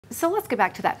So let's get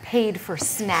back to that paid for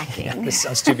snacking. Yeah, this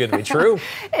sounds too good to be true.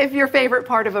 If your favorite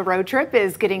part of a road trip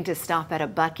is getting to stop at a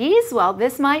Buc-ee's, well,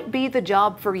 this might be the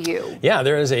job for you. Yeah,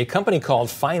 there is a company called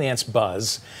Finance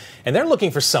Buzz, and they're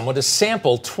looking for someone to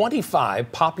sample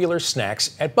 25 popular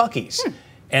snacks at Buc-ee's.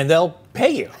 And they'll pay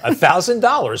you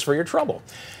 $1,000 for your trouble.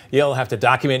 You'll have to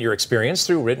document your experience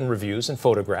through written reviews and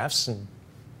photographs. And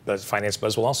Finance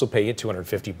Buzz will also pay you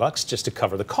 $250 just to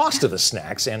cover the cost of the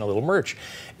snacks and a little merch.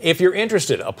 If you're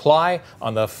interested, apply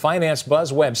on the Finance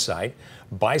Buzz website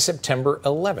by September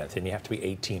 11th, and you have to be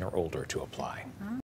 18 or older to apply.